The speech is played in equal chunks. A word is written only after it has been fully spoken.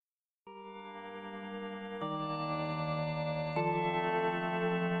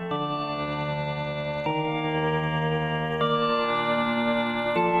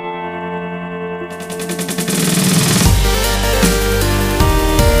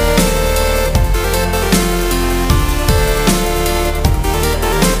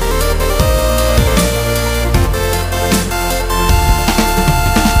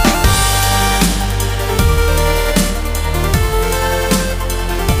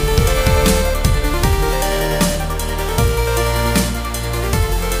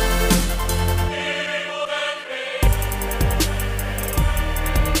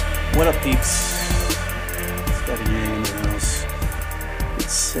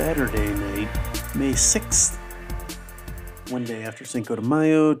Saturday night, May 6th. One day after Cinco de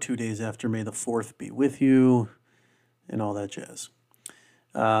Mayo, 2 days after May the 4th be with you, and all that jazz.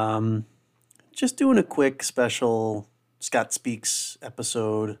 Just doing a quick special Scott Speaks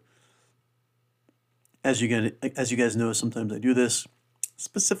episode. As you guys know, sometimes I do this,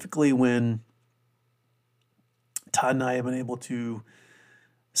 specifically when Todd and I have been able to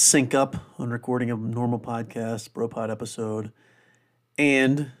sync up on recording a normal podcast, BroPod episode,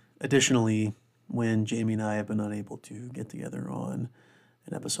 and additionally, when Jamie and I have been unable to get together on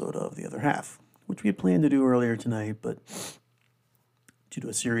an episode of The Other Half, which we had planned to do earlier tonight, but due to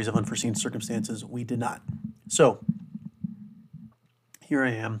a series of unforeseen circumstances, we did not. So, here I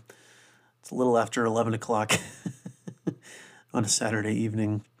am. It's a little after 11 o'clock on a Saturday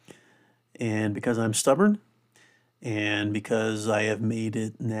evening, and because I'm stubborn, and because I have made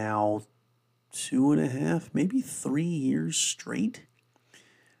it now 2.5, maybe 3 years straight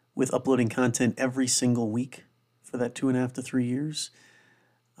with uploading content every single week for that 2.5 to 3 years,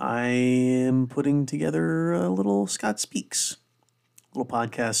 I am putting together a little Scott Speaks, a little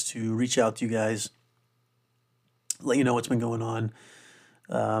podcast to reach out to you guys, let you know what's been going on.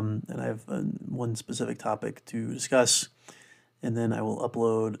 And I have one specific topic to discuss, and then I will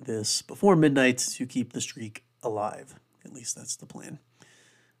upload this before midnight to keep the streak alive. At least that's the plan.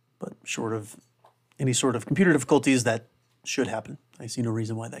 But short of any sort of computer difficulties, that should happen. I see no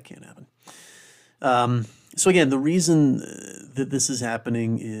reason why that can't happen. So again, the reason that this is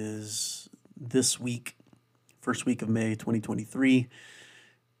happening is this week, first week of May 2023,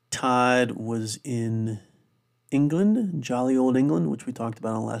 Todd was in England, jolly old England, which we talked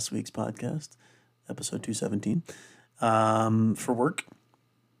about on last week's podcast, episode 217, for work.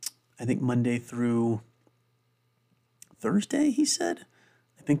 I think Monday through Thursday, he said.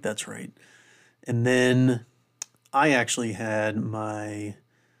 I think that's right. And then I actually had my,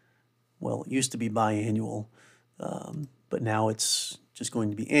 well, it used to be biannual, but now it's just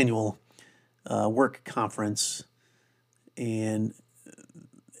going to be annual work conference. And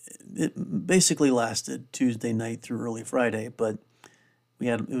it basically lasted Tuesday night through early Friday, but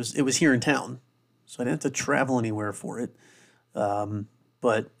it was here in town, so I didn't have to travel anywhere for it.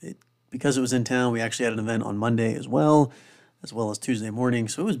 Because it was in town, we actually had an event on Monday as well as Tuesday morning.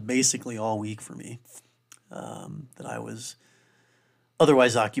 So it was basically all week for me that I was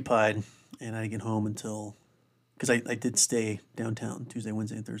otherwise occupied, and I didn't get home until, because I did stay downtown Tuesday,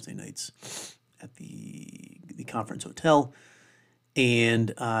 Wednesday, and Thursday nights at the conference hotel,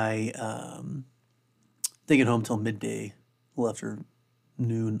 and I didn't get home until midday, well after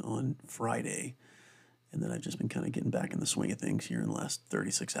noon on Friday. And then I've just been kind of getting back in the swing of things here in the last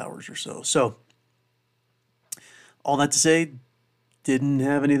 36 hours or so. So, all that to say, didn't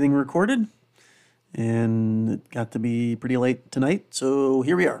have anything recorded. And it got to be pretty late tonight. So,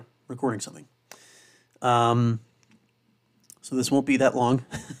 here we are, recording something. So, this won't be that long.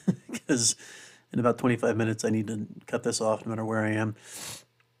 Because in about 25 minutes, I need to cut this off no matter where I am.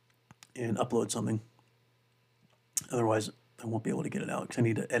 And upload something. Otherwise, I won't be able to get it out. Because I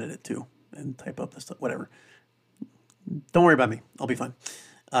need to edit it too. And type up this stuff, whatever. Don't worry about me. I'll be fine.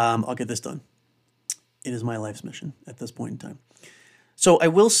 I'll get this done. It is my life's mission at this point in time. So I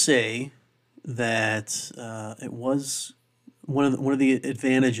will say that it was one of the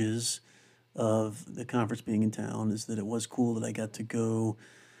advantages of the conference being in town is that it was cool that I got to go.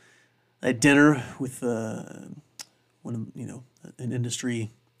 I had dinner with an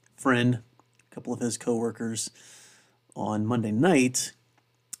industry friend, a couple of his coworkers on Monday night.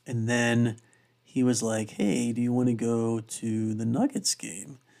 And then he was like, hey, do you want to go to the Nuggets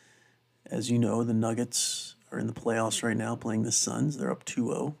game? As you know, the Nuggets are in the playoffs right now playing the Suns. They're up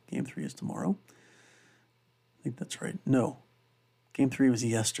 2-0. Game 3 is tomorrow. I think that's right. No. Game 3 was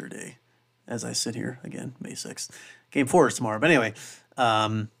yesterday, as I sit here, again, May 6th. Game 4 is tomorrow. But anyway,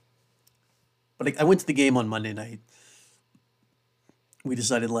 but I went to the game on Monday night. We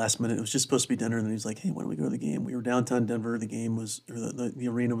decided last minute, it was just supposed to be dinner, and then he was like, hey, why don't we go to the game? We were downtown Denver. The game was, or the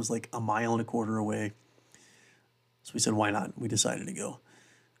arena was like 1.25 miles away. So we said, why not? We decided to go.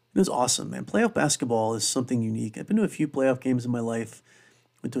 It was awesome, man. Playoff basketball is something unique. I've been to a few playoff games in my life.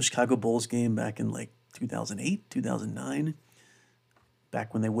 Went to a Chicago Bulls game back in like 2008, 2009,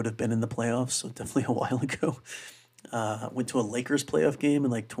 back when they would have been in the playoffs, so definitely a while ago. Went to a Lakers playoff game in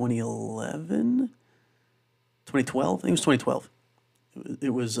like 2011, 2012. I think it was 2012. It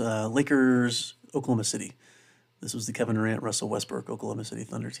was Lakers, Oklahoma City. This was the Kevin Durant, Russell Westbrook, Oklahoma City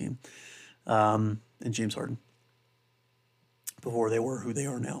Thunder team, and James Harden. Before they were who they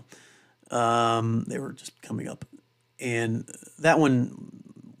are now, they were just coming up, and that one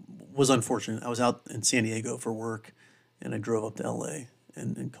was unfortunate. I was out in San Diego for work, and I drove up to LA,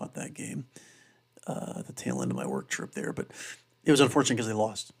 and caught that game at the tail end of my work trip there. But it was unfortunate because they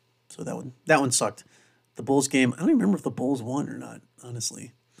lost, so that one sucked. The Bulls game, I don't even remember if the Bulls won or not,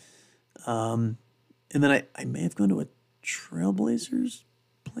 honestly. And then I may have gone to a Trailblazers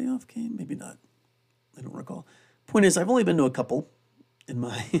playoff game, maybe not. I don't recall. Point is, I've only been to a couple in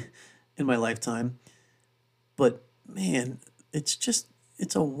my in my lifetime, but man,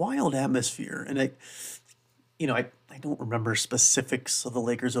 it's a wild atmosphere, and I don't remember specifics of the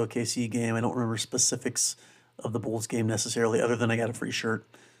Lakers OKC game. I don't remember specifics of the Bulls game necessarily, other than I got a free shirt.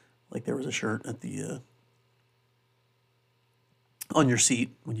 Like there was a shirt at the on your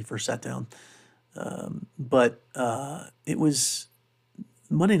seat when you first sat down. But it was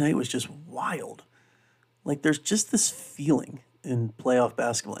Monday night was just wild. Like there's just this feeling in playoff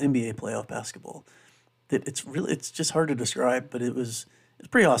basketball, NBA playoff basketball, that it's just hard to describe. But it's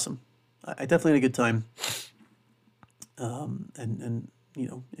pretty awesome. I definitely had a good time. And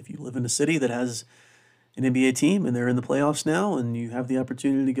if you live in a city that has an NBA team and they're in the playoffs now, and you have the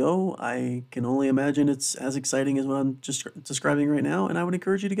opportunity to go, I can only imagine it's as exciting as what I'm just describing right now, and I would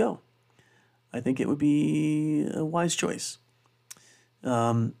encourage you to go. I think it would be a wise choice.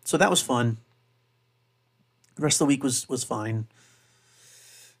 So that was fun. The rest of the week was fine.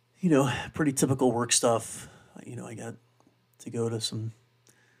 Pretty typical work stuff. I got to go to some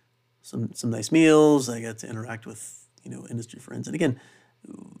nice meals. I got to interact with industry friends. And again,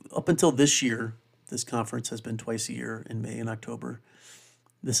 up until this year, this conference has been twice a year in May and October.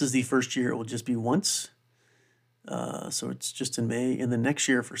 This is the first year it will just be once. So it's just in May. And then next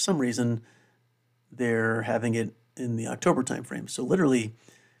year, for some reason, they're having it in the October timeframe. So literally,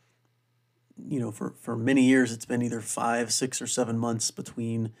 for many years, it's been either 5, 6, or 7 months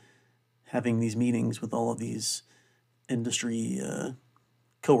between having these meetings with all of these industry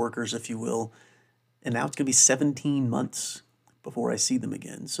coworkers, if you will. And now it's going to be 17 months before I see them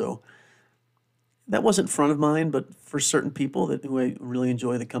again. So that wasn't front of mind, but for certain people who I really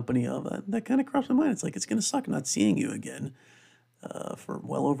enjoy the company of, that kind of crossed my mind. It's like, it's going to suck not seeing you again for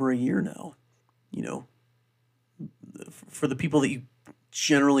well over a year now. For the people that you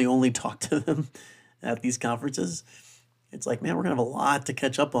generally only talk to them at these conferences, it's like, man, we're going to have a lot to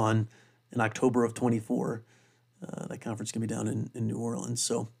catch up on in October of 24. That conference is going to be down in New Orleans.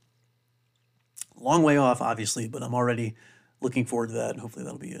 So long way off, obviously, but I'm already looking forward to that. And hopefully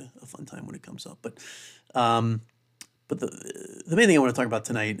that'll be a fun time when it comes up. But the main thing I want to talk about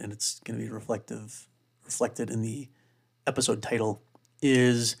tonight, and it's going to be reflected in the episode title,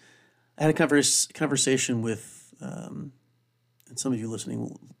 is I had a conversation with, and some of you listening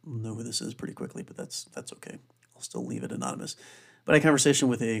will know who this is pretty quickly, but that's okay. I'll still leave it anonymous. But I had a conversation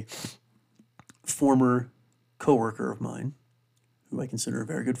with a former coworker of mine, who I consider a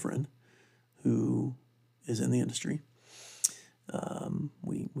very good friend, who is in the industry.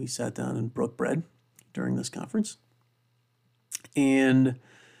 We sat down and broke bread during this conference, and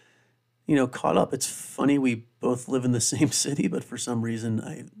caught up. It's funny, we both live in the same city, but for some reason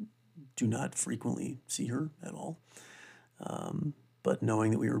I do not frequently see her at all. But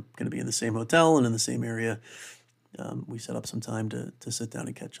knowing that we were going to be in the same hotel and in the same area, we set up some time to sit down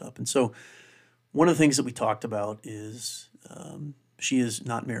and catch up. And so one of the things that we talked about is she is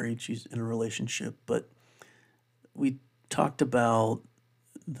not married. She's in a relationship, but we talked about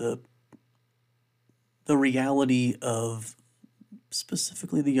the reality of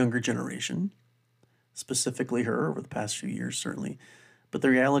specifically the younger generation, specifically her over the past few years, certainly, but the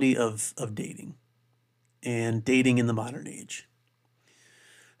reality of dating and dating in the modern age.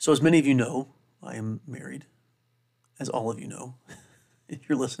 So as many of you know, I am married. As all of you know, if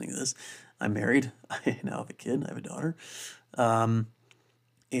you're listening to this, I'm married. I now have a kid. I have a daughter.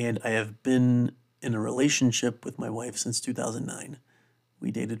 And I have been in a relationship with my wife since 2009. We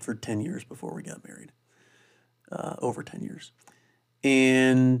dated for 10 years before we got married. Over 10 years.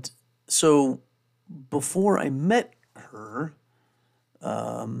 And so before I met her,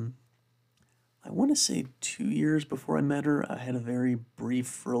 I want to say 2 years before I met her, I had a very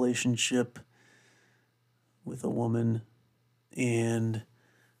brief relationship with a woman, and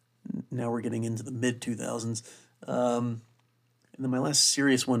now we're getting into the mid-2000s. And then my last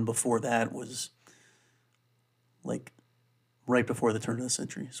serious one before that was like right before the turn of the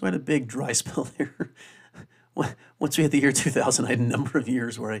century. So I had a big dry spell there. Once we hit the year 2000, I had a number of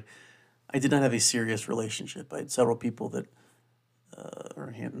years where I did not have a serious relationship. I had several people that,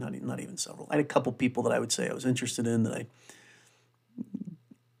 or not even several. I had a couple people that I would say I was interested in that I,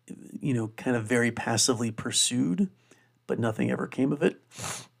 kind of very passively pursued, but nothing ever came of it.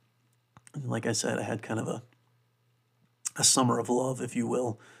 And like I said, I had kind of a summer of love, if you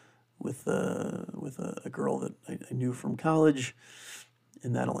will, with a girl that I knew from college.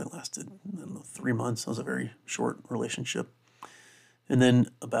 And that only lasted, I don't know, 3 months. That was a very short relationship. And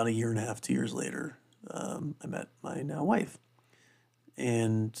then about a year and a half, 2 years later, I met my now wife.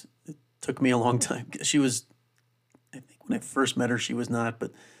 And it took me a long time. She was, I think when I first met her, she was not,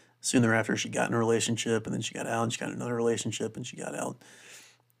 but soon thereafter, she got in a relationship, and then she got out, and she got in another relationship, and she got out.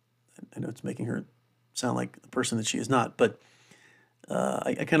 I know it's making her sound like the person that she is not, but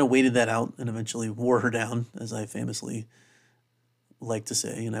I kind of waited that out and eventually wore her down, as I famously like to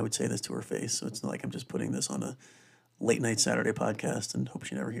say, and I would say this to her face. So it's not like I'm just putting this on a late night Saturday podcast and hope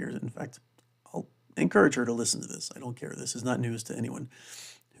she never hears it. In fact, I'll encourage her to listen to this. I don't care. This is not news to anyone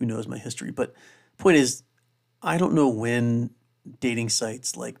who knows my history. But point is, I don't know when dating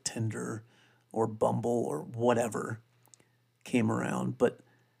sites like Tinder or Bumble or whatever came around, but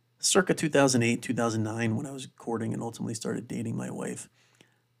circa 2008, 2009, when I was courting and ultimately started dating my wife,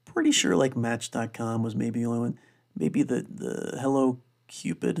 pretty sure like Match.com was maybe the only one. Maybe the Hello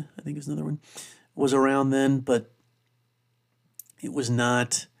Cupid, I think is another one, was around then, but it was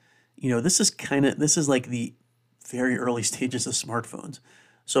not, this is like the very early stages of smartphones.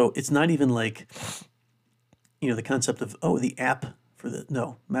 So it's not even like, the concept of, the app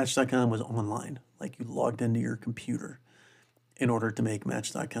no, Match.com was online. Like you logged into your computer in order to make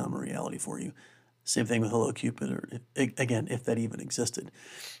Match.com a reality for you. Same thing with Hello Cupid, or again, if that even existed.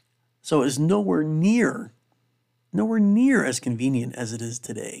 So it was nowhere near as convenient as it is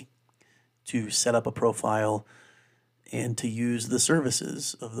today to set up a profile and to use the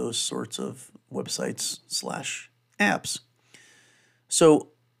services of those sorts of websites / apps. So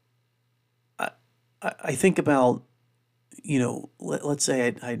I think about, let's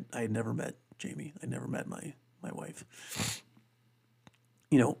say I never met Jamie. I never met my wife.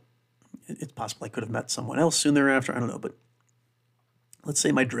 It's possible I could have met someone else soon thereafter. I don't know. But let's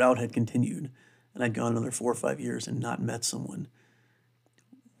say my drought had continued and I'd gone another 4 or 5 years and not met someone.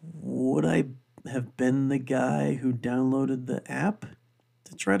 Would I have been the guy who downloaded the app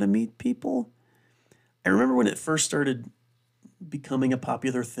to try to meet people? I remember when it first started becoming a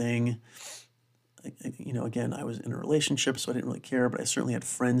popular thing. Again, I was in a relationship, so I didn't really care, but I certainly had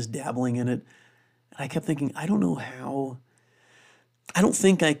friends dabbling in it. And I kept thinking, I don't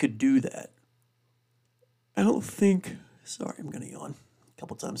think I could do that. Sorry, I'm going to yawn a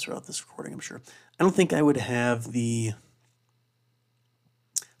couple times throughout this recording, I'm sure. I don't think I would have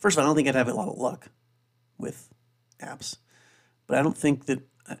first of all, I don't think I'd have a lot of luck with apps, but I don't think that,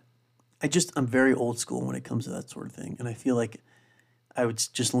 I'm very old school when it comes to that sort of thing. And I feel like I would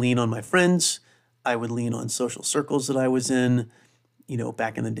just lean on my friends. I would lean on social circles that I was in,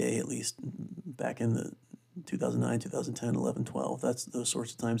 back in the day, at least back in the 2009, 2010, 11, 12, that's those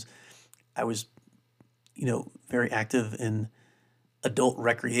sorts of times. I was, very active in adult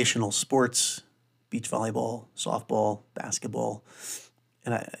recreational sports, beach volleyball, softball, basketball.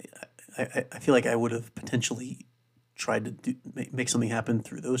 And I feel like I would have potentially tried to make something happen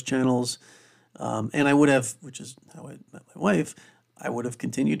through those channels. And I would have, which is how I met my wife, I would have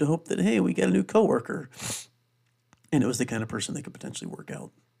continued to hope that, hey, we get a new coworker. And it was the kind of person that could potentially work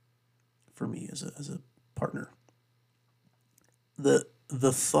out for me as a partner. The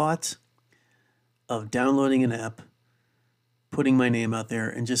thought of downloading an app, putting my name out there,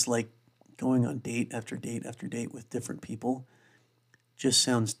 and just like going on date after date after date with different people just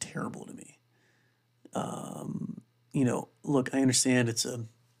sounds terrible to me. Look, I understand it's a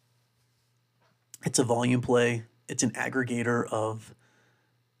volume play. It's an aggregator of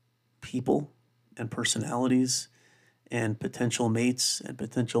people and personalities and potential mates and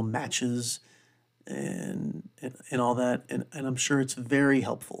potential matches and all that. And I'm sure it's very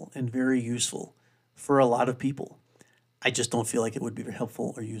helpful and very useful for a lot of people. I just don't feel like it would be very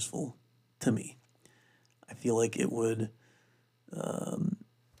helpful or useful to me. I feel like it would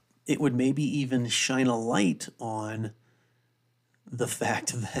maybe even shine a light on the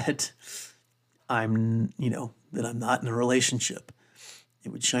fact that I'm not in a relationship. It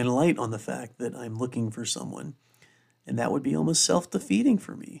would shine a light on the fact that I'm looking for someone, and that would be almost self-defeating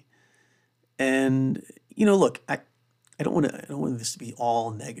for me. And look, I don't want this to be all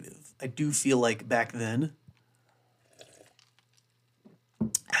negative. I do feel like back then,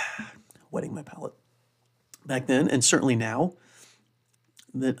 wetting my palate, back then, and certainly now,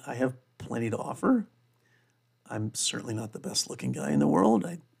 that I have plenty to offer. I'm certainly not the best looking guy in the world.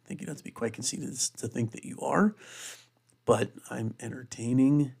 I think you'd have to be quite conceited to think that you are. But I'm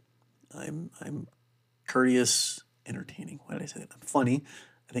entertaining. I'm courteous, entertaining. Why did I say that? I'm funny.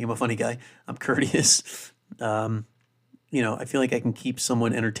 I think I'm a funny guy. I'm courteous. I feel like I can keep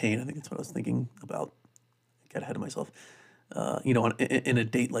someone entertained. I think that's what I was thinking about. I got ahead of myself. In a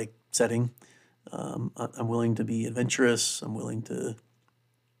date-like setting, I'm willing to be adventurous. I'm willing to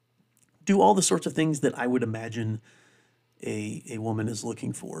do all the sorts of things that I would imagine a woman is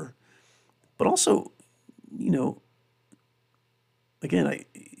looking for. But also, you know, again,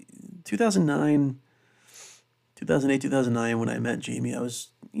 2009, 2008, 2009, when I met Jamie, I was,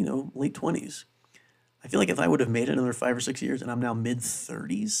 late 20s. I feel like if I would have made it another 5 or 6 years and I'm now mid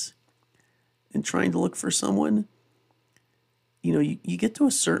 30s and trying to look for someone, you get to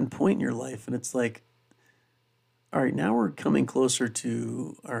a certain point in your life and it's like, all right, now we're coming closer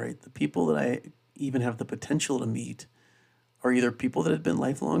to, all right, the people that I even have the potential to meet are either people that have been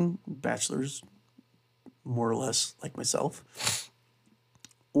lifelong bachelors, more or less like myself,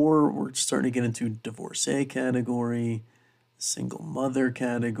 or we're starting to get into divorcee category, single mother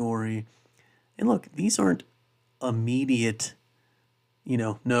category. And look, these aren't immediate,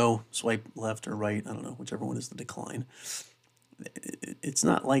 no, swipe left or right, I don't know, whichever one is the decline. It's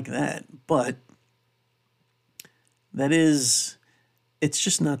not like that, but it's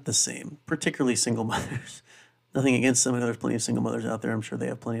just not the same, particularly single mothers. Nothing against them. I know there's plenty of single mothers out there. I'm sure they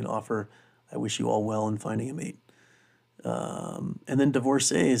have plenty to offer. I wish you all well in finding a mate. And then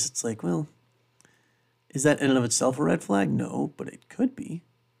divorcees, it's like, well, is that in and of itself a red flag? No, but it could be.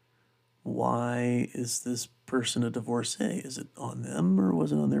 Why is this person a divorcee? Is it on them or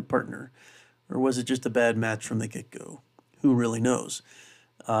was it on their partner? Or was it just a bad match from the get-go? Who really knows?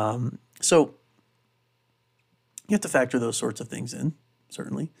 So you have to factor those sorts of things in,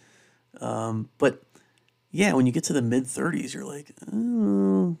 certainly. But yeah, when you get to the mid-30s, you're like,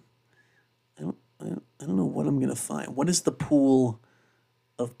 oh, I don't know what I'm going to find. What is the pool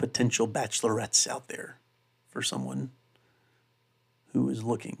of potential bachelorettes out there for someone who is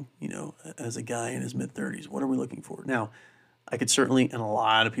looking, as a guy in his mid-30s? What are we looking for? Now, I could certainly, and a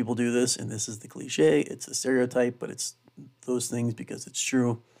lot of people do this, and this is the cliche, it's the stereotype, but it's those things because it's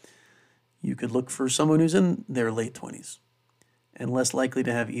true. You could look for someone who's in their late 20s and less likely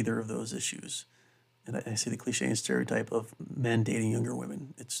to have either of those issues. And I say the cliche and stereotype of men dating younger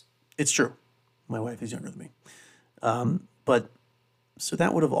women. It's true. My wife is younger than me. But so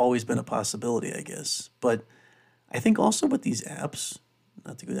that would have always been a possibility, I guess. But I think also with these apps,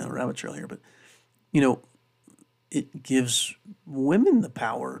 not to go down a rabbit trail here, but, it gives women the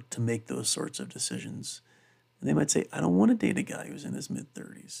power to make those sorts of decisions. And they might say, I don't want to date a guy who's in his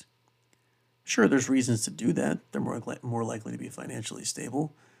mid-30s. Sure, there's reasons to do that. They're more likely to be financially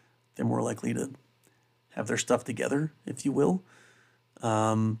stable. They're more likely to have their stuff together, if you will.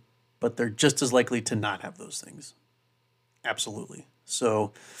 But they're just as likely to not have those things. Absolutely.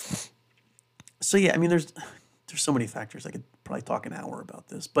 So yeah, I mean, there's so many factors. I could probably talk an hour about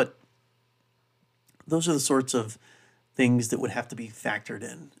this, but those are the sorts of things that would have to be factored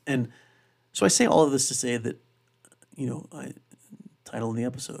in. And so I say all of this to say that, I titled the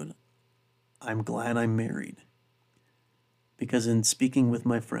episode, I'm glad I'm married. Because in speaking with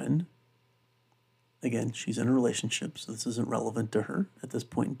my friend, again, she's in a relationship, so this isn't relevant to her at this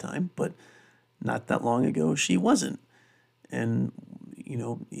point in time, but not that long ago, she wasn't. And,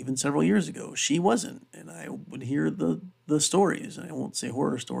 even several years ago, she wasn't. And I would hear the stories. I won't say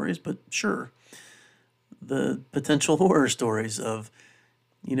horror stories, but sure, the potential horror stories of,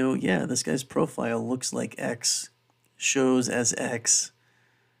 yeah, this guy's profile looks like X, shows as X,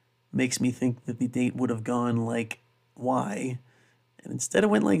 makes me think that the date would have gone like Y, and instead it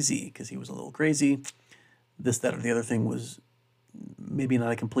went like Z because he was a little crazy. This, that, or the other thing was maybe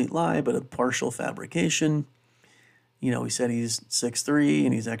not a complete lie, but a partial fabrication. He said he's 6'3"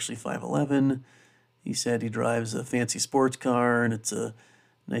 and he's actually 5'11". He said he drives a fancy sports car and it's a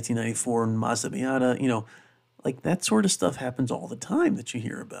 1994 Mazda Miata. Like that sort of stuff happens all the time that you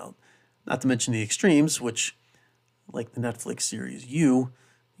hear about. Not to mention the extremes, which, like the Netflix series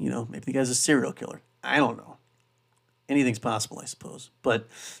maybe the guy's a serial killer. I don't know. Anything's possible, I suppose. But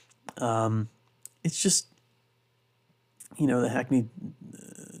it's just, the hackneyed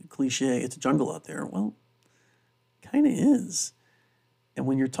cliche, it's a jungle out there. Well, kind of is. And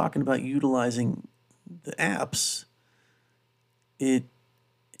when you're talking about utilizing the apps, it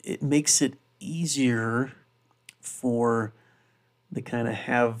makes it easier for the kind of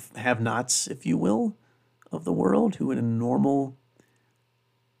have-nots, if you will, of the world, who in a normal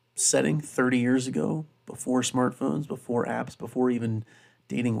setting 30 years ago, before smartphones, before apps, before even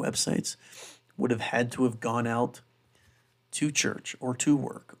dating websites, would have had to have gone out to church or to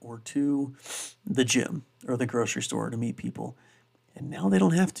work or to the gym or the grocery store to meet people. And now they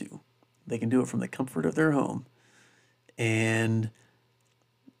don't have to. They can do it from the comfort of their home. And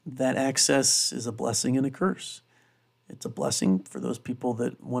that access is a blessing and a curse. It's a blessing for those people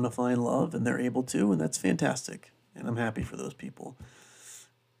that want to find love and they're able to, and that's fantastic. And I'm happy for those people.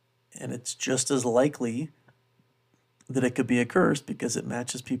 And it's just as likely that it could be a curse because it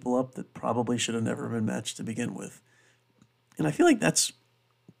matches people up that probably should have never been matched to begin with. And I feel like that's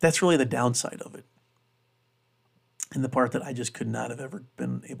really the downside of it. And the part that I just could not have ever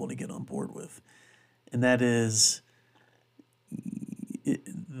been able to get on board with. And that is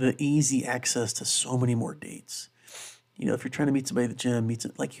the easy access to so many more dates. You know, if you're trying to meet somebody at the gym,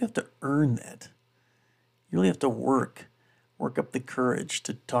 like you have to earn that. You really have to work up the courage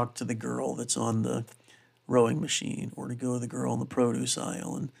to talk to the girl that's on the rowing machine, or to go to the girl in the produce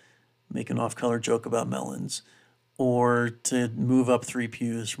aisle and make an off-color joke about melons, or to move up 3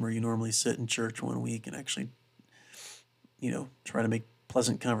 pews from where you normally sit in church one week and actually, try to make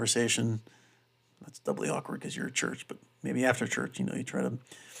pleasant conversation. That's doubly awkward because you're at church, but maybe after church, you try to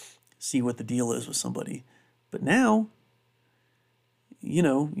see what the deal is with somebody. But now,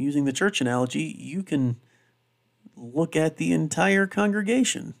 using the church analogy, you can look at the entire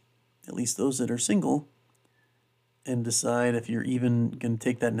congregation, at least those that are single, and decide if you're even going to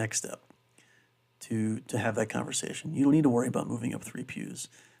take that next step to have that conversation. You don't need to worry about moving up 3 pews.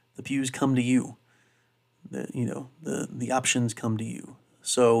 The pews come to you. The options come to you.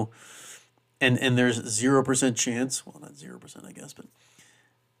 So, and there's 0% chance, well, not 0%, I guess, but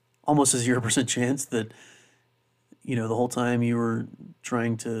almost a 0% chance that, the whole time you were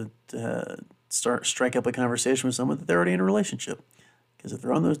trying to strike up a conversation with someone, that they're already in a relationship. Because if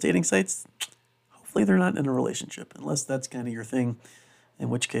they're on those dating sites, hopefully they're not in a relationship, unless that's kind of your thing, in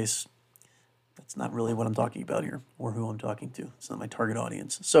which case that's not really what I'm talking about here, or who I'm talking to. It's not my target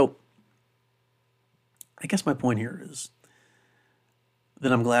audience. So I guess my point here is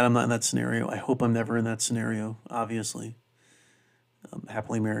that I'm glad I'm not in that scenario. I hope I'm never in that scenario, obviously. I'm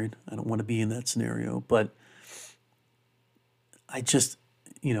happily married. I don't want to be in that scenario, but I just,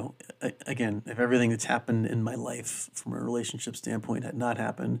 again, if everything that's happened in my life from a relationship standpoint had not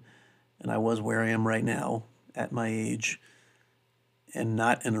happened, and I was where I am right now at my age and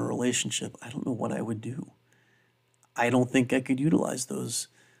not in a relationship, I don't know what I would do. I don't think I could utilize those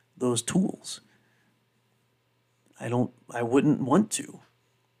tools. I wouldn't want to.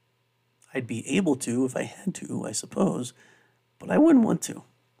 I'd be able to if I had to, I suppose, but I wouldn't want to.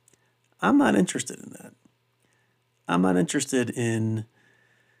 I'm not interested in that. I'm not interested in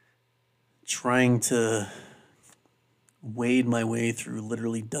trying to wade my way through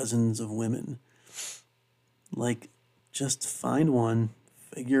literally dozens of women. Like, just find one,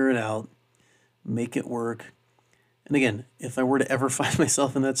 figure it out, make it work. And again, if I were to ever find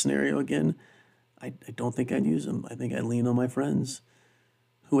myself in that scenario again, I don't think I'd use them. I think I'd lean on my friends,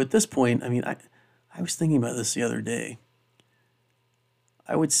 who at this point, I was thinking about this the other day.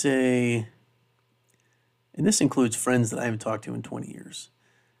 I would say, and this includes friends that I haven't talked to in 20 years,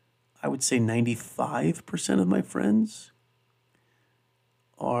 I would say 95% of my friends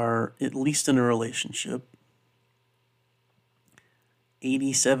are at least in a relationship.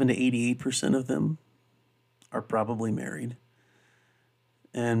 87 to 88% of them are probably married.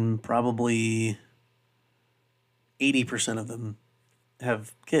 And probably 80% of them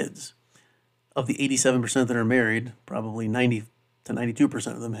have kids. Of the 87% that are married, probably 90 to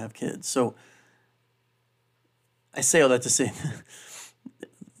 92% of them have kids. So I say all that to say,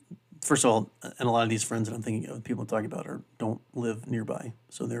 first of all, and a lot of these friends that I'm thinking of, people I'm talking about, don't live nearby,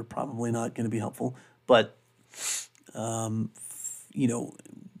 so they're probably not going to be helpful. But,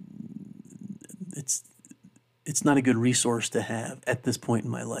 it's not a good resource to have at this point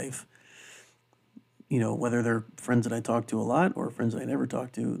in my life. Whether they're friends that I talk to a lot or friends that I never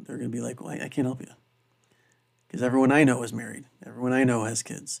talk to, they're going to be like, well, I can't help you. Because everyone I know is married. Everyone I know has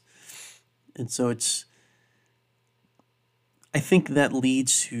kids. And so I think that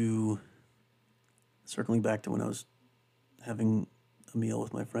leads to, circling back to when I was having a meal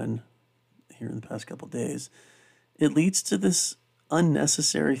with my friend here in the past couple of days, it leads to this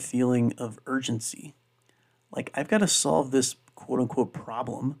unnecessary feeling of urgency. Like, I've got to solve this quote-unquote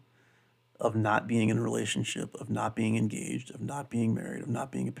problem of not being in a relationship, of not being engaged, of not being married, of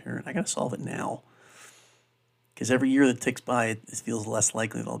not being a parent. I got to solve it now. Because every year that ticks by, it feels less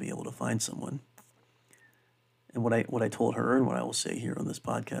likely that I'll be able to find someone. And what I told her, and what I will say here on this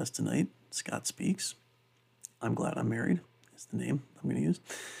podcast tonight, Scott Speaks, I'm glad I'm married, is the name I'm going to use,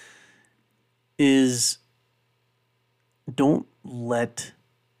 is don't let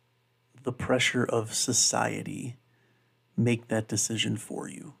the pressure of society make that decision for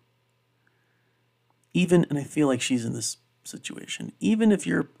you. Even, and I feel like she's in this situation, even if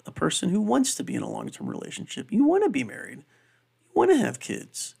you're a person who wants to be in a long-term relationship, you want to be married, you want to have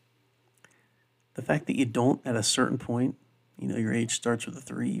kids. The fact that you don't at a certain point, your age starts with a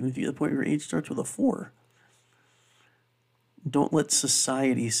 3, even if you're at the point where your age starts with a 4. Don't let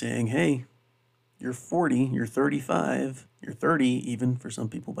society saying, hey, You're 40, you're 35, you're 30, even for some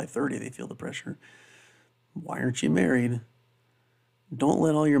people by 30, they feel the pressure. Why aren't you married? Don't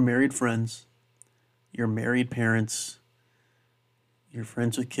let all your married friends, your married parents, your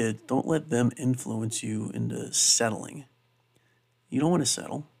friends with kids, don't let them influence you into settling. You don't want to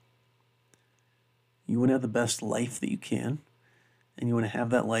settle. You want to have the best life that you can, and you want to have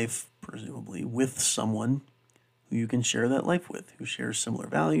that life, presumably, with someone who you can share that life with, who shares similar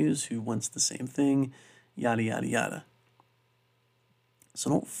values, who wants the same thing, yada, yada, yada. So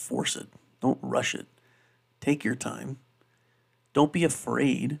don't force it. Don't rush it. Take your time. Don't be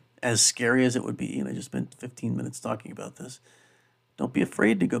afraid, as scary as it would be, and I just spent 15 minutes talking about this. Don't be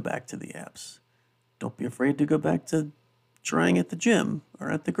afraid to go back to the apps. Don't be afraid to go back to trying at the gym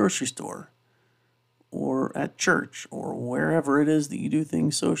or at the grocery store or at church or wherever it is that you do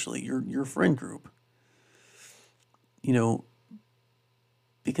things socially, your friend group. You know,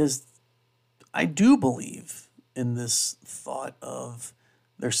 because I do believe in this thought of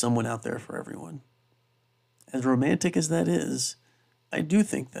there's someone out there for everyone. As romantic as that is, I do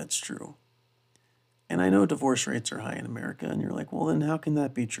think that's true. And I know divorce rates are high in America, and you're like, well, then how can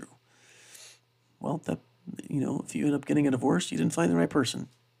that be true? Well, if you end up getting a divorce, you didn't find the right person.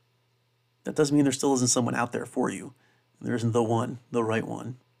 That doesn't mean there still isn't someone out there for you. There isn't the right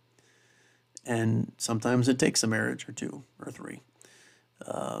one. And sometimes it takes a marriage or two or three.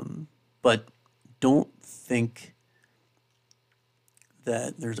 But don't think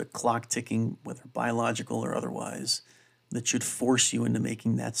that there's a clock ticking, whether biological or otherwise, that should force you into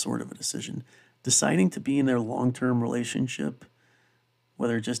making that sort of a decision. Deciding to be in a long-term relationship,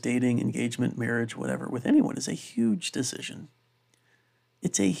 whether just dating, engagement, marriage, whatever, with anyone is a huge decision.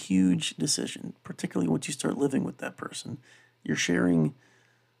 It's a huge decision, particularly once you start living with that person. You're sharing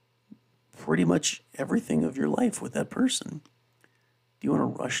pretty much everything of your life with that person. Do you want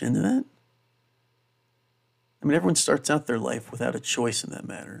to rush into that? I mean, everyone starts out their life without a choice in that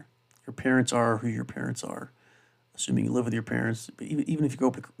matter. Your parents are who your parents are, assuming you live with your parents. But even if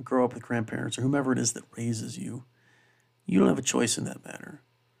you grow up with grandparents or whomever it is that raises you, you don't have a choice in that matter.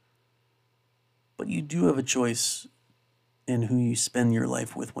 But you do have a choice in who you spend your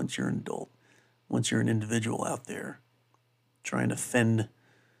life with once you're an adult, once you're an individual out there trying to fend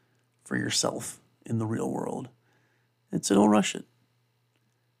for yourself in the real world. And so don't rush it.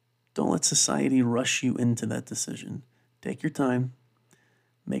 Don't let society rush you into that decision. Take your time.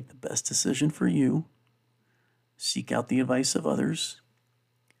 Make the best decision for you. Seek out the advice of others.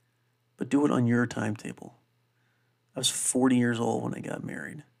 But do it on your timetable. I was 40 years old when I got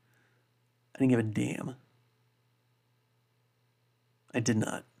married. I didn't give a damn. I did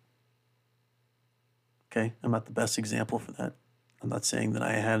not. Okay? I'm not the best example for that. I'm not saying that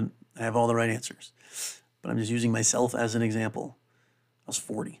I have all the right answers. But I'm just using myself as an example. I was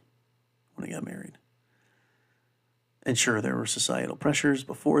 40 when I got married. And sure, there were societal pressures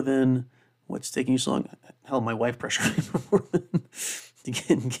before then. What's taking you so long? Hell, my wife pressured me before then to get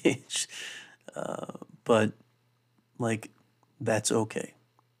engaged. But, that's okay.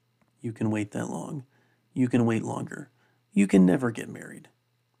 You can wait that long. You can wait longer. You can never get married.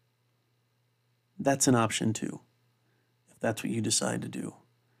 That's an option too, if that's what you decide to do.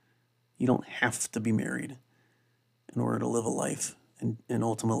 You don't have to be married in order to live a life and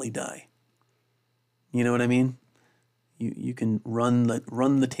ultimately die. You know what I mean? You can run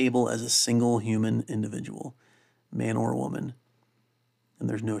the table as a single human individual, man or woman, and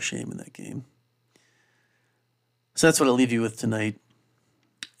there's no shame in that game. So that's what I'll leave you with tonight,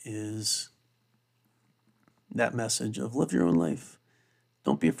 is that message of live your own life.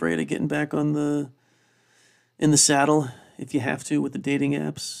 Don't be afraid of getting back in the saddle if you have to with the dating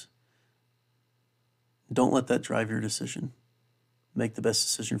apps. Don't let that drive your decision. Make the best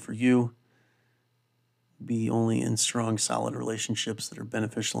decision for you. Be only in strong, solid relationships that are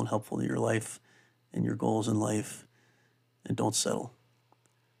beneficial and helpful to your life and your goals in life. And don't settle.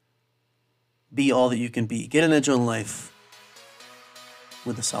 Be all that you can be. Get an edge on life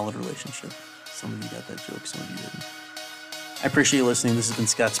with a solid relationship. Some of you got that joke, some of you didn't. I appreciate you listening. This has been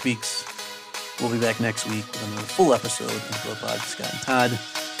Scott Speaks. We'll be back next week with another full episode of Blood Pod, Scott and Todd.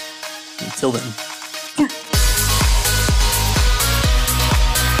 Until then.